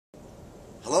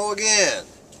Hello again,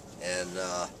 and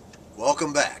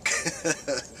welcome back.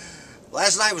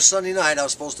 Last night was Sunday night. I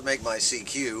was supposed to make my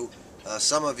CQ.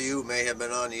 Some of you may have been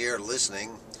on the air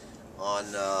listening on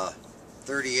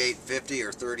 3850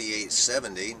 or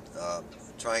 3870,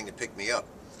 trying to pick me up,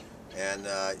 and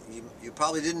you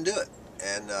probably didn't do it,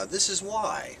 and this is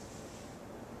why.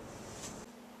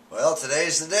 Well,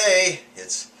 today's the day.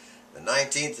 It's the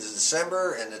 19th of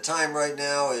December, and the time right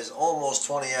now is almost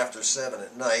 20 after 7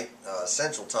 at night,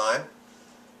 Central Time.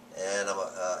 And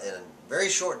in a very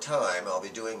short time, I'll be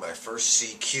doing my first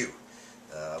CQ.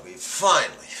 We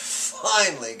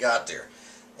finally got there.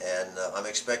 And I'm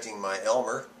expecting my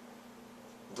Elmer,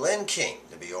 Glenn King,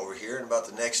 to be over here in about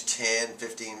the next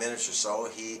 10-15 minutes or so.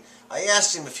 I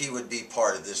asked him if he would be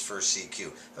part of this first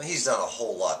CQ. I mean, he's done a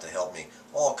whole lot to help me.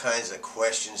 All kinds of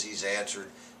questions he's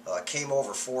answered. Came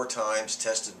over 4 times,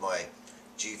 tested my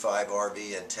G5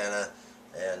 RV antenna,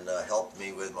 and helped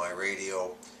me with my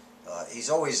radio. He's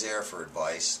always there for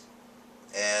advice,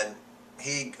 and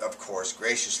he, of course,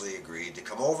 graciously agreed to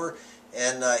come over,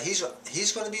 and he's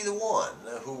going to be the one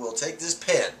who will take this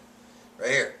pen right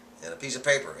here and a piece of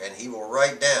paper, and he will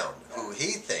write down who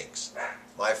he thinks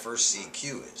my first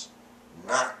CQ is.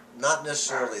 Not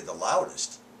necessarily the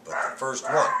loudest, but the first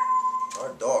one.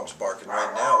 Our dog's barking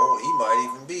right now. Oh, he might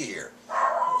even be here.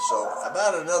 So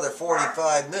about another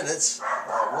 45 minutes,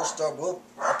 I'll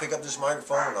pick up this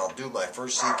microphone and I'll do my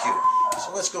first CQ.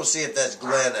 So let's go see if that's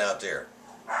Glenn out there.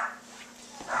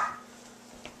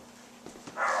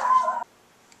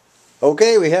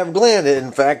 Okay, we have Glenn. It,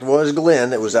 in fact, was Glenn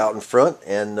that was out in front,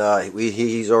 and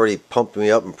he's already pumped me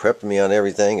up and prepped me on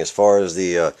everything as far as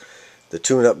the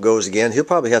tune-up goes again. He'll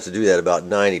probably have to do that about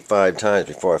 95 times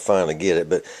before I finally get it,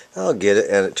 but I'll get it.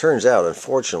 And it turns out,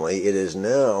 unfortunately, it is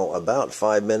now about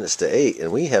 5 minutes to 8,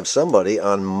 and we have somebody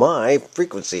on my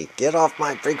frequency. Get off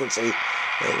my frequency.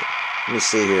 Let me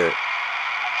see here.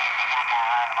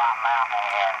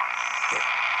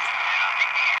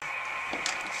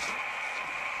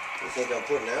 You think I'm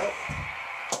putting out?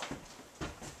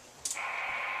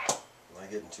 Am I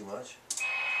getting too much?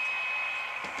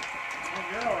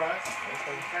 You're alright.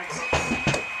 Okay.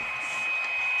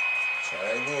 Try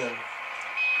again.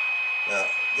 Now,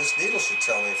 this needle should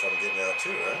tell me if I'm getting out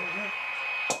too, right? Mm-hmm.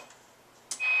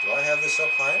 Do I have this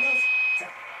up high enough?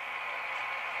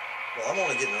 Well, I'm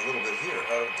only getting a little bit here.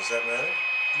 Does that matter?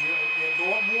 You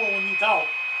go up more when you talk.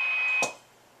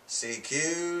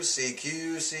 CQ,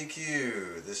 CQ,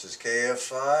 CQ. This is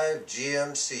KF5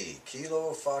 GMC,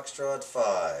 Kilo Foxtrot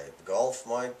 5, Golf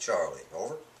Mike Charlie.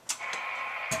 Over.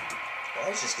 Well, I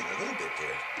was just getting a little bit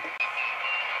there.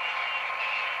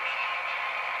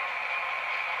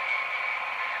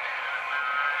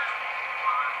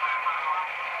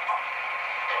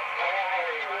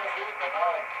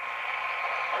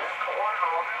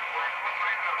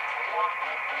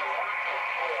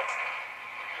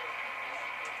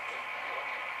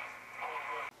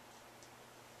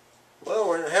 Well,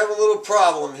 we're going to have a little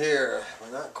problem here.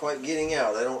 We're not quite getting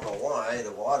out. I don't know why.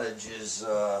 The wattage is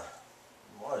a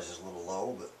little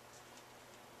low, but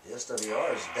the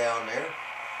SWR is down there.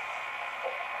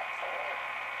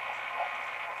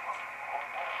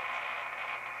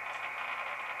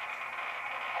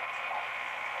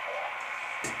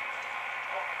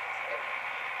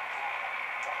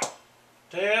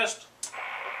 Test.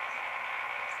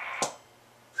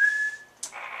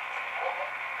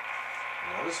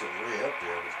 Now this was way up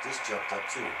there, but this jumped up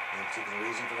too. Any particular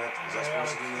reason for that? Is that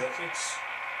supposed to do that?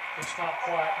 It's not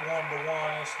quite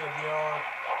 1-to-1 SWR.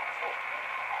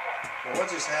 Well, what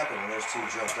just happened when those two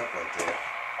jumped up like that?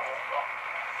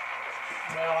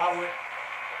 Well, I went.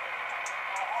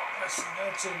 That's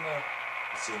in the.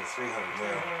 It's in the 300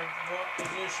 now. 300-watt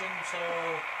position, so.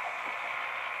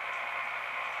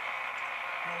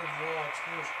 100 watts.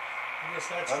 I guess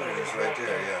that's 100 is right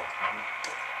there, yeah.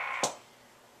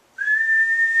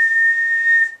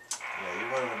 Yeah, you're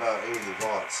running about 80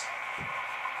 watts.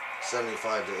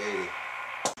 75 to 80.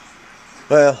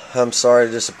 Well, I'm sorry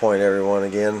to disappoint everyone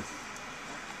again.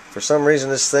 For some reason,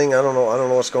 this thing, I don't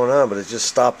know what's going on, but it just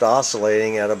stopped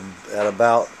oscillating at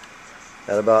about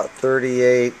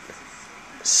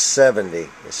 3870.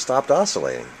 It stopped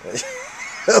oscillating.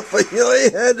 But you know,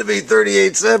 it had to be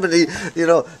 3870. You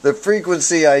know, the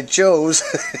frequency I chose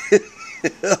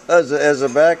as a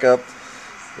backup.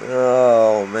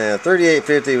 Oh man,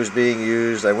 3850 was being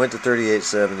used. I went to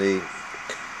 3870,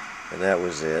 and that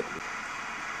was it.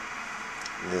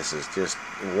 This is just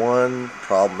one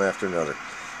problem after another.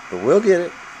 But we'll get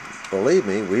it. Believe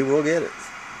me, we will get it.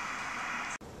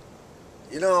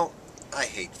 You know, I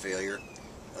hate failure.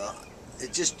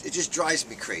 It just drives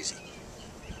me crazy.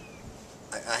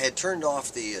 I had turned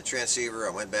off the transceiver. I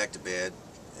went back to bed,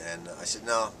 and I said,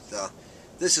 no,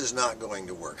 this is not going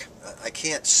to work. I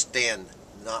can't stand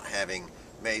not having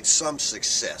made some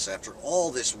success. After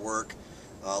all this work,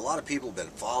 a lot of people have been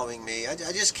following me. I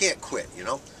just can't quit, you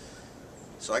know.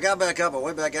 So I got back up, I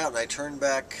went back out, and I turned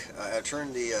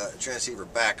the transceiver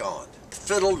back on.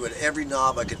 Fiddled with every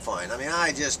knob I could find. I mean,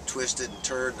 I just twisted and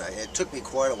turned. It took me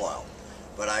quite a while.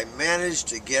 But I managed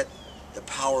to get the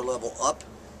power level up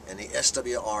and the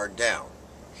SWR down.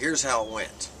 Here's how it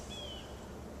went.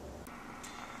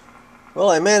 Well,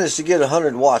 I managed to get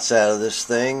 100 watts out of this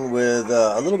thing with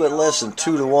a little bit less than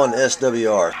 2-to-1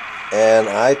 SWR. And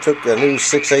I took a new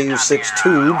 6AU6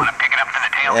 tube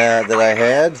that I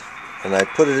had, and I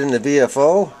put it in the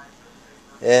VFO,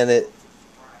 and it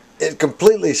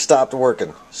completely stopped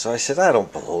working. So I said, I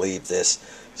don't believe this.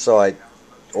 So I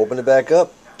opened it back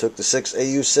up, took the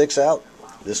 6AU6 out.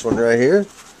 This one right here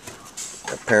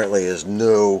apparently is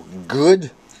no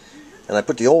good. And I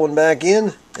put the old one back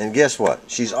in, and guess what?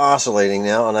 She's oscillating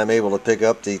now, and I'm able to pick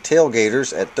up the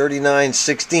tailgaters at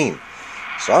 3916.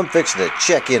 So I'm fixing to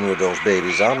check in with those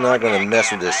babies. I'm not going to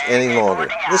mess with this any longer.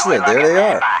 Listen, there they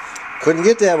are. Couldn't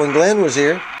get that when Glenn was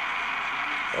here.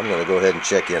 I'm going to go ahead and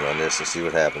check in on this and see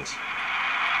what happens. This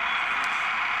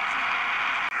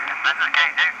is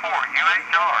KJ4,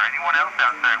 UHR. Anyone else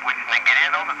out there wishing to get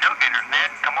in on the tailgaters,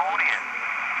 Ned? Come on in.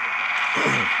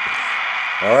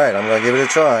 All right, I'm going to give it a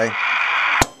try.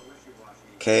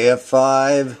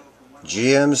 KF5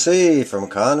 GMC from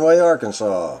Conway,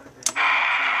 Arkansas. I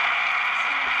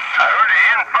heard the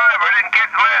N5. I didn't get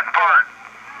the last part.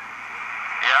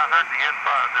 Yeah, I heard the N5.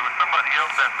 There was somebody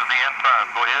else after the N5.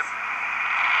 Go ahead.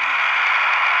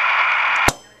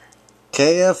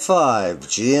 KF5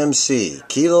 GMC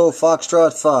Kilo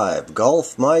Foxtrot 5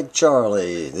 Golf Mike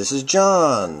Charlie. This is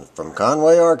John from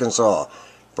Conway, Arkansas.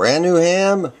 Brand new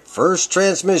ham, first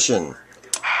transmission. He's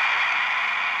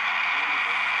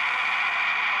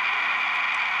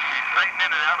straightening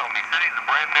it out on me. He said he's a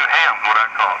brand new ham, what I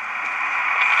call it.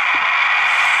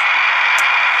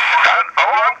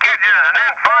 I'm getting an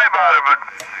N5 out of it.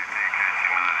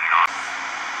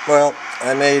 Well,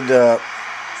 I made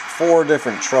 4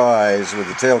 different tries with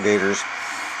the tailgaters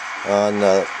on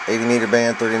 80 meter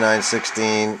band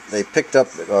 3916. They picked up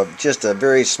just a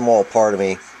very small part of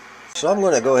me. So I'm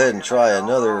going to go ahead and try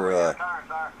another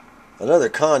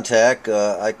contact.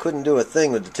 I couldn't do a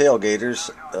thing with the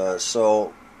tailgaters,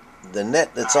 so the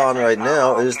net that's on right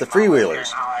now is the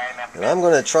freewheelers, and I'm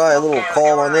going to try a little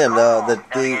call on them.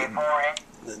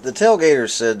 The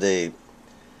tailgaters said they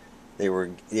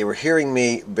were hearing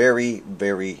me very,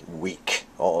 very weak.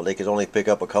 Oh, they could only pick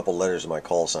up a couple letters of my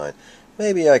call sign.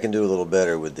 Maybe I can do a little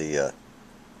better with the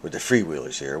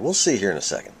freewheelers here. We'll see here in a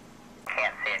second.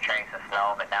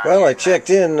 Well, I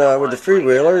checked in with the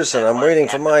freewheelers, and I'm waiting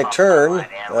for my turn.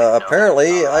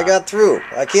 Apparently, I got through.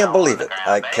 I can't believe it.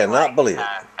 I cannot believe it.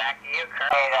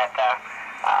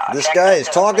 This guy is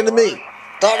talking to me.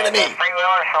 Talking to me.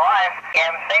 Freewheelers for life,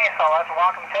 MC, so let's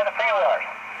welcome to the freewheelers.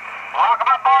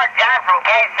 Welcome aboard, John from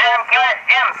KCMQS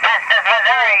Jim, Festus,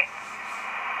 Missouri.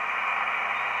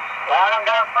 Welcome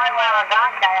to the freewheelers, John.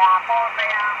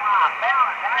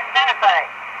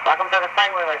 Welcome to the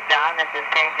freewheelers, John. This is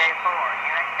KJ4.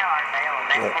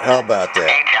 How about that?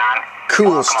 Hey, John.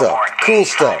 Cool stuff. Cool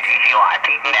stuff.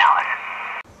 Pete in Dallas.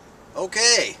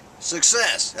 Okay,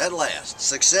 success at last.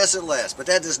 Success at last. But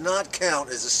that does not count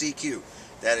as a CQ.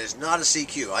 That is not a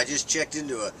CQ. I just checked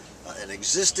into an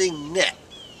existing net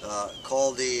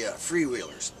called the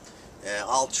freewheelers.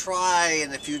 I'll try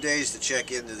in a few days to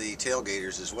check into the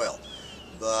tailgaters as well.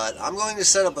 But I'm going to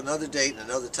set up another date and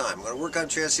another time. I'm going to work on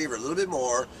transceiver a little bit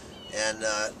more and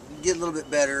get a little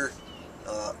bit better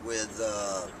with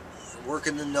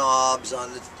working the knobs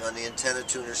on the antenna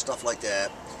tuner, stuff like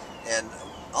that. And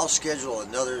I'll schedule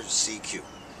another CQ.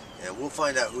 And we'll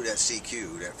find out who that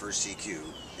CQ, that first CQ,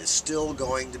 is still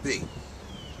going to be.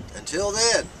 Until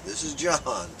then, this is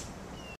John.